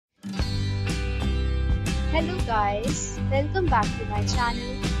Hello guys, welcome back to my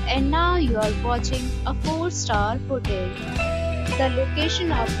channel, and now you are watching a 4-star hotel. The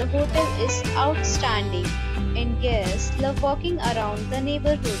location of the hotel is outstanding and guests love walking around the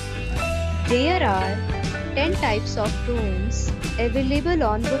neighborhood. There are 10 types of rooms available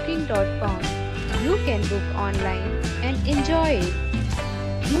on booking.com. You can book online and enjoy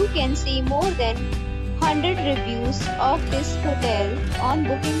it. You can see more than 100 reviews of this hotel on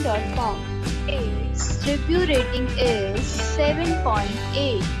booking.com. Its review rating is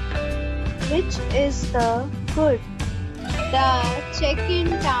 7.8, which is the good. The check-in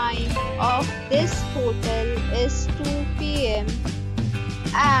time of this hotel is 2 p.m.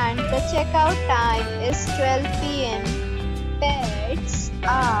 and the checkout time is 12 p.m. Pets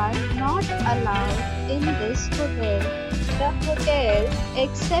are not allowed in this hotel. The hotel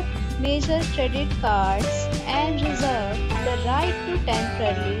accepts major credit cards and reserve the right to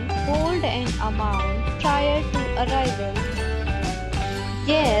temporarily hold an amount prior to arrival.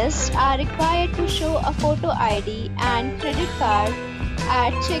 Guests are required to show a photo ID and credit card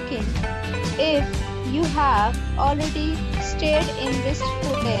at check-in. If you have already stayed in this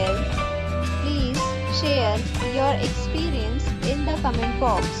hotel, please share your experience in the comment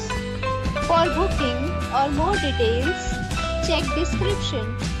box. For booking or more details, check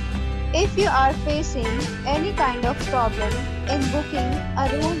description. If you are facing any kind of problem in booking a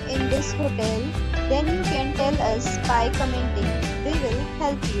room in this hotel, then you can tell us by commenting. We will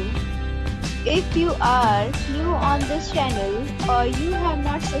help you. If you are new on this channel or you have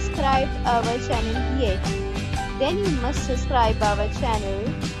not subscribed our channel yet, then you must subscribe our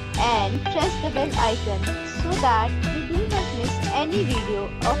channel and press the bell icon so that you do not miss any video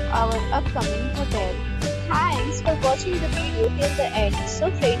of our upcoming hotel. Thanks for watching the video till the end. So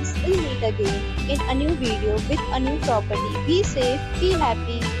friends, we'll meet again in a new video with a new property. Be safe, be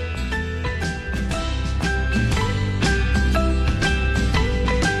happy.